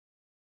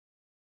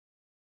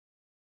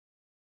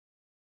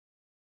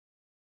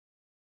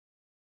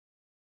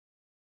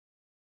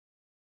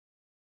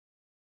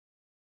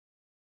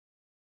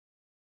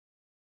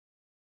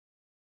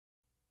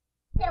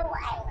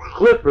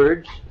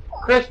Clifford's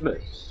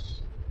Christmas.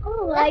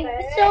 Like,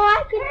 so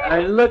I could...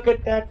 And look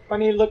at that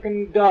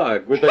funny-looking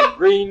dog with a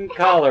green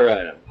collar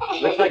on him.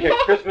 Looks like a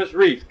Christmas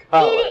wreath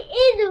collar. It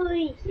is a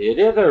wreath. It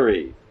is a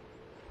wreath.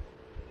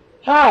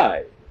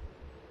 Hi,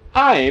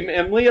 I'm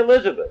Emily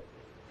Elizabeth,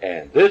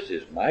 and this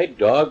is my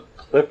dog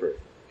Clifford.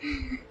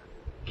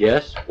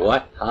 Guess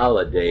what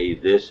holiday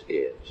this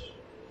is?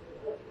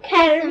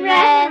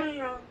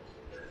 Christmas.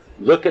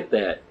 Look at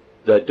that.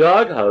 The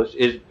doghouse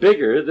is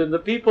bigger than the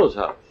people's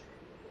house.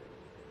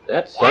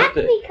 That's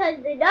something. That's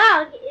because the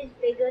dog is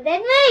bigger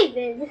than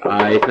Raven.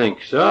 I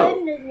think so.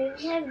 Raven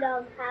doesn't have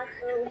dog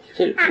house,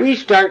 So we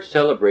start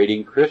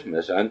celebrating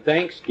Christmas on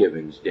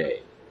Thanksgiving's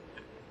Day.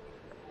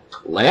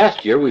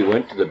 Last year we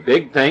went to the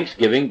big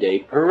Thanksgiving Day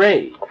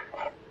parade.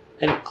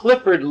 And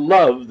Clifford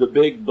loved the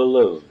big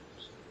balloons.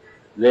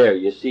 There,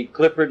 you see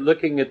Clifford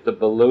looking at the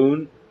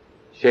balloon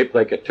shaped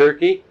like a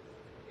turkey,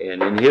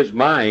 and in his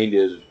mind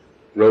is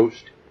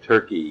roast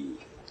turkey.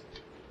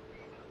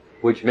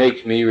 Which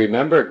makes me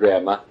remember,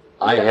 Grandma,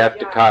 I have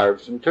to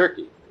carve some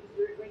turkey.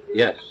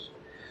 Yes.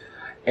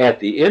 At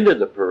the end of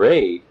the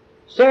parade,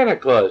 Santa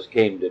Claus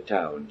came to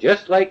town,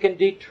 just like in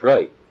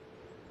Detroit.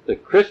 The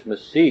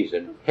Christmas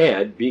season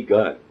had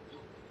begun.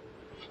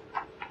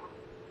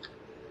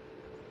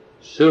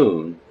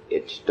 Soon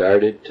it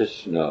started to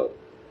snow.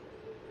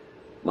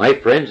 My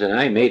friends and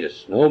I made a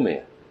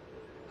snowman.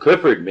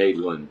 Clifford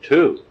made one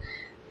too.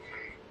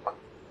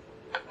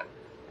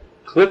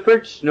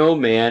 Clifford's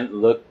snowman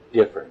looked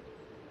different.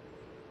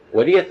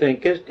 What do you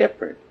think is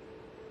different?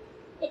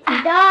 It's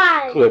a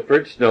dog.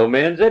 Clifford's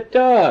snowman's a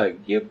dog,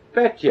 you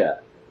betcha.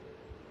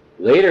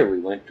 Later we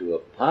went to a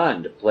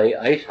pond to play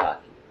ice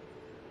hockey.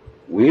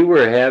 We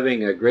were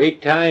having a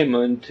great time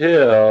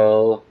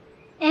until...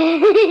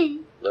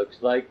 Looks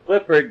like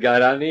Clifford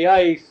got on the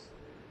ice,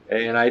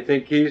 and I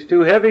think he's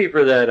too heavy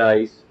for that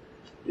ice.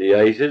 The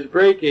ice is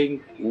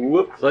breaking.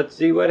 Whoops, let's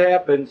see what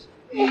happens.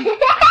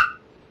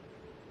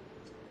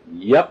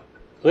 Yep,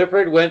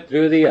 Clifford went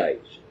through the ice,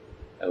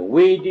 and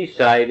we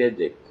decided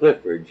that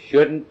Clifford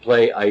shouldn't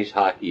play ice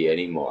hockey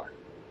anymore.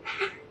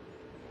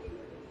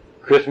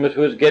 Christmas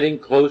was getting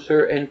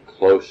closer and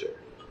closer.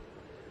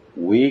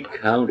 We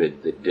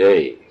counted the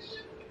days.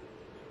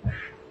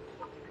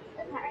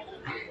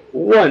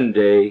 One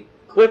day,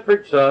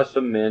 Clifford saw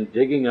some men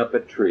digging up a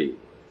tree.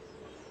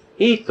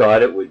 He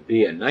thought it would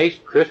be a nice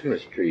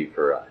Christmas tree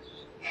for us.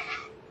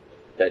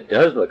 That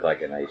does look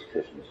like a nice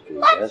Christmas tree,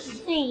 Let's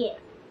doesn't it? see it.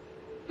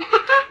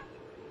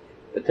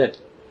 But that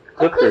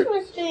A Clifford,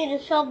 Christmas tree and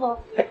a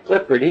shovel. that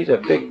Clifford, he's a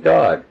big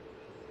dog.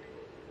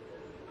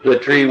 The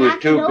tree was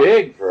too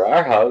big for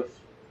our house.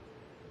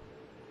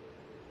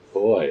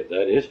 Boy,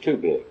 that is too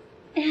big.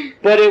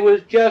 But it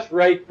was just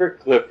right for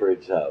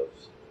Clifford's house.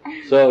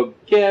 So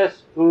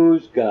guess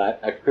who's got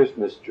a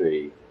Christmas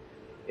tree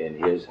in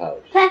his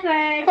house?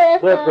 Clifford.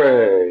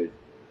 Clifford.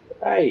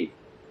 Right.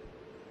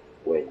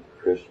 When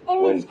Christmas.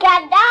 And When it's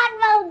got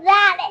dog bones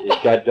on it.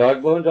 it's got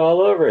dog bones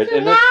all over it, So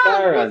and a now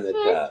star on the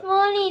Christmas top.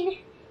 morning,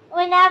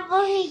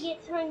 whenever he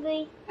gets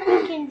hungry, he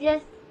can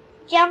just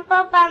jump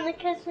up on the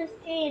Christmas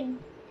tree and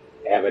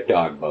Have a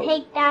dog bone.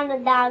 take down the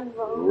dog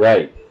bone.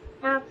 Right.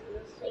 That's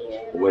gonna say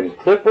that. When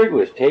Clifford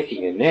was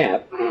taking a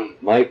nap,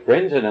 my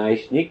friends and I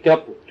sneaked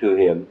up to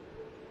him,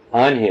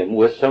 on him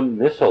with some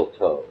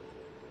mistletoe.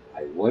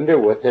 I wonder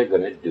what they're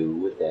going to do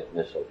with that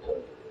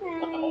mistletoe.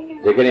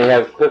 They're going to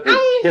have Clifford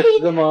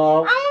kiss them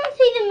all. I want to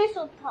see the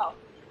mistletoe.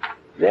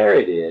 There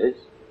it is.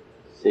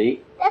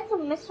 See? That's a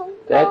mistletoe.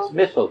 That's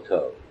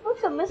mistletoe.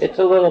 What's a mistletoe? It's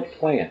a little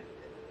plant.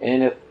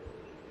 And if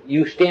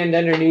you stand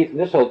underneath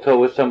mistletoe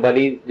with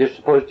somebody, they're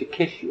supposed to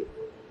kiss you.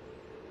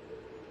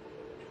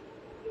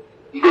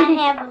 I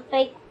have a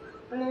fake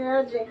one of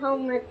those at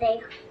home that they...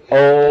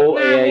 Oh,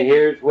 yeah,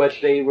 here's what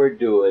they were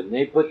doing.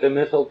 They put the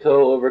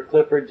mistletoe over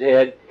Clifford's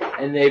head,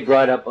 and they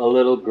brought up a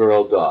little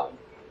girl dog.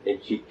 And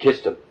she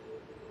kissed him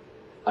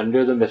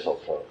under the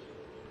mistletoe.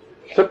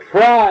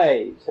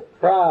 Surprise!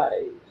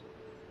 Surprise!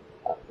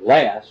 At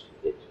last,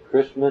 it's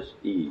Christmas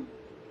Eve.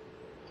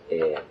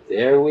 And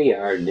there we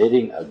are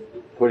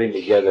putting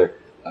together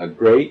a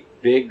great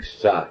big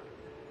sock.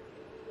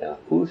 Now,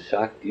 whose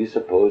sock do you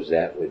suppose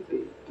that would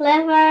be?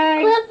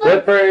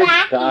 Clifford's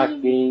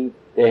stocking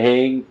to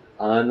hang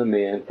on the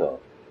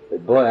mantle.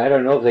 But boy, I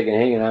don't know if they can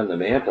hang it on the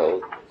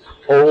mantle.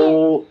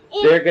 Oh,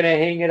 they're going to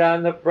hang it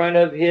on the front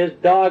of his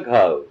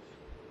doghouse.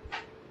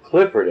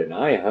 Clifford and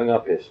I hung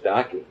up his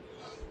stocking.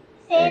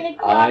 And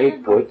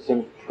I put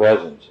some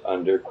presents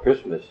under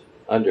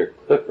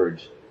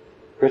Clifford's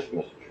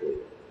Christmas tree.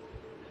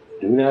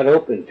 Do not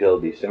open till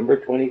December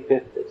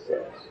 25th, it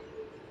says.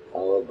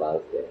 How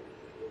about that?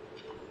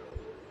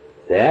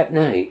 That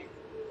night,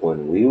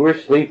 when we were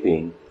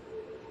sleeping,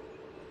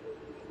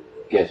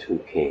 guess who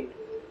came?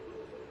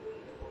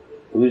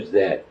 Who's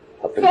that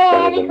up in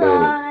front of the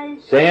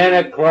moon?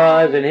 Santa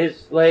Claus and his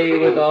sleigh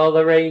with all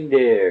the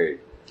reindeers.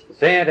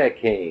 Santa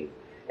came,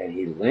 and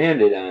he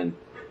landed on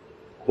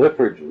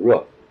Clifford's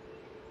roof.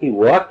 He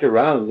walked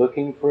around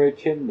looking for a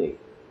chimney.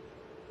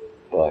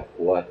 But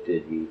what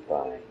did he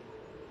find?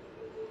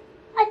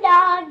 A A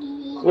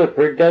doggy.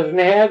 Clifford doesn't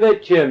have a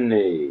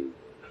chimney.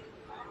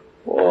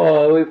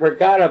 Oh, we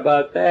forgot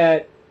about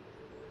that.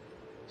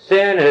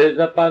 Santa is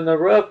up on the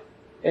roof,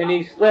 and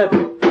he slipped.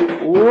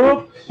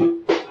 Whoops!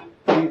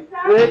 He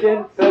slid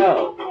and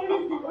fell.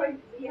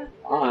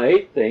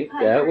 I think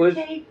that was...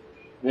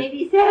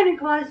 Maybe Santa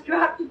Claus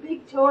dropped a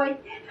big toy.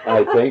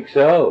 I think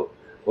so.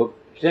 Well,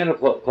 Santa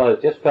Claus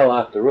just fell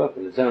off the roof,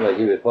 and it sounded like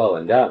he was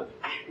falling down.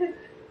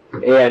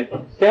 And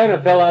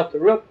Santa fell off the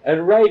roof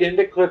and right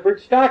into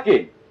Clifford's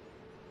stocking.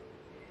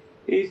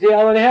 He's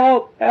yelling,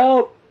 "Help!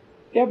 Help!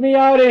 Get me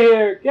out of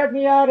here! Get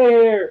me out of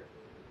here!"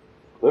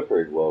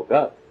 Clifford woke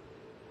up.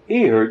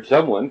 He heard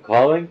someone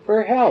calling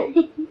for help.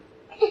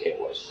 It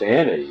was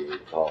Santa he was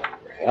calling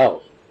for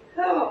help.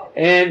 Oh.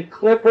 And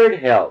Clifford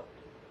helped.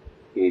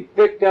 He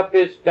picked up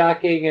his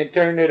stocking and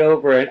turned it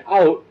over, and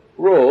out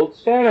rolled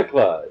Santa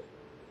Claus.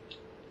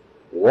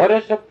 What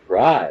a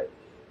surprise!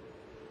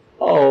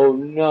 Oh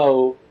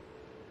no!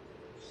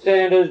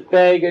 Santa's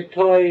bag of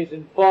toys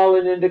had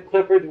fallen into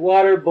Clifford's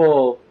water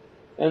bowl,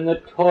 and the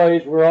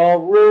toys were all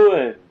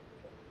ruined.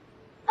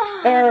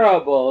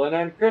 Terrible, and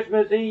on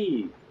Christmas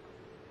Eve.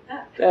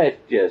 That's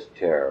just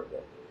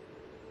terrible.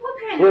 What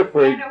kind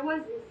Clifford, of Santa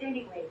was this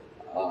anyway?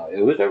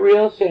 It was a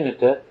real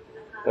Santa.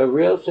 A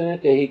real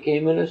Santa. He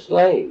came in a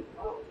sleigh.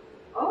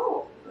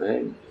 Oh.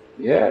 And,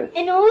 yes.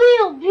 And a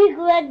real big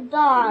red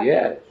dog.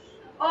 Yes.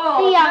 Oh,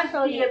 See, it I'll must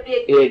show be you. a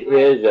big It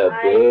is a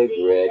I big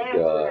see. red That's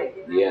what I dog.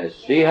 didn't Yes.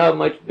 understand. See how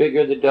much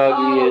bigger the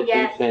doggy is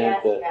yes, than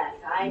Santa? Yes,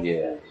 I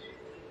Yes.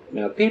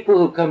 Now, people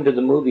who come to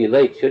the movie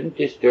late shouldn't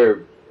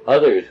disturb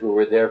others who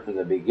were there from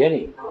the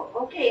beginning. Oh,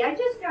 okay, I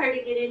just started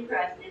to get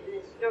interested in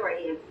this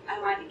story, and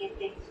I want to get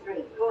things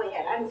straight. Go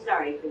ahead. I'm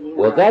sorry for the interruption.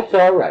 Well, that's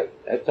all right.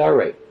 That's all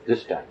right.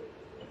 This time.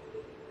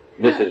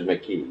 Mrs.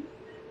 McKee.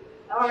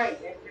 All right,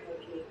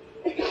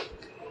 Mr. McKee.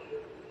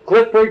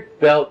 Clifford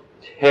felt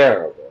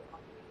terrible.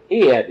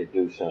 He had to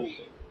do something.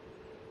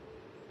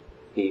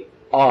 He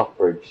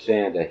offered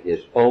Santa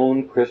his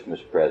own Christmas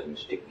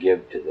presents to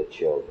give to the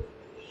children.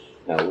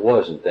 Now,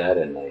 wasn't that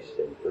a nice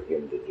thing for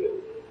him to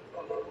do?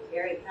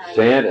 Very kind.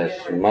 Santa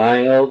Generous.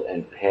 smiled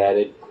and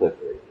patted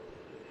Clifford.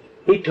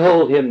 He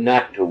told him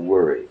not to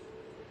worry.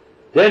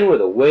 Then,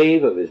 with a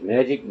wave of his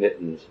magic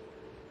mittens,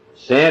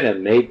 Santa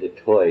made the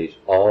toys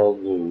all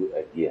new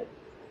again.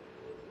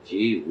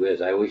 Gee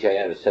whiz, I wish I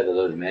had a set of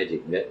those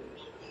magic mittens.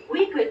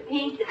 We could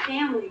paint the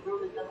family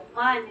room at the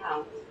fun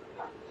house.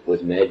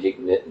 With magic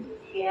mittens.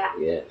 Yeah.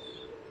 Yes.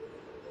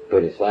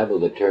 But it's liable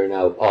to turn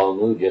out all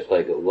new just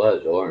like it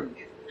was, orange.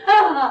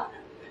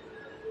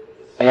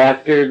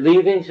 After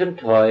leaving some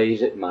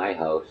toys at my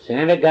house,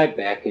 Santa got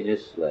back in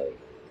his sleigh.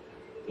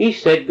 He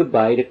said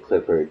goodbye to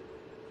Clifford,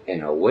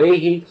 and away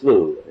he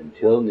flew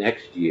until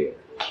next year.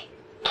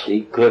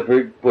 See,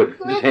 Clifford put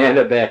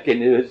Santa back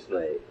into his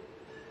sleigh.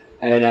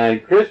 And on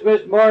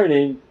Christmas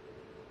morning,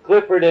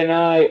 Clifford and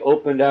I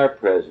opened our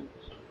presents,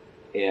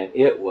 and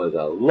it was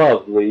a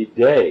lovely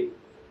day.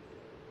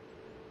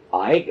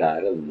 I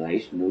got a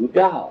nice new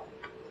doll,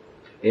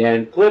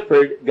 and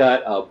Clifford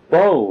got a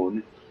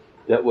bone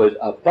that was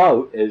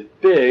about as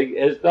big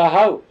as the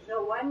house.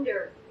 No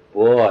wonder.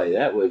 Boy,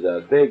 that was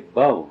a big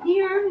bone.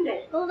 He earned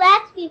it. Well,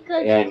 that's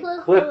because And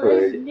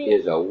Clifford was big.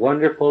 is a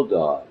wonderful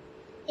dog.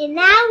 And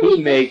now He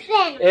he's makes a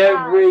Santa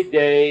every Claus.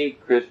 day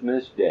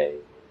Christmas Day.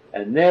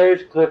 And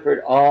there's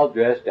Clifford all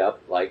dressed up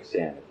like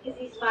Santa. Is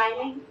he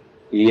smiling?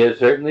 He is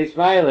certainly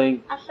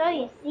smiling. I'll show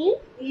you, see?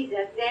 He's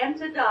a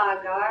Santa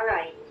dog, all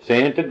right.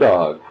 Santa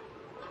dog.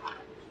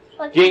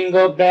 Look,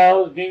 Jingle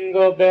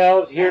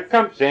bells, here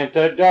comes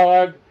Santa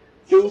dog.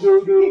 Do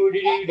do do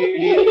do do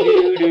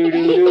do do do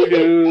do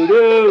do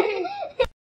do.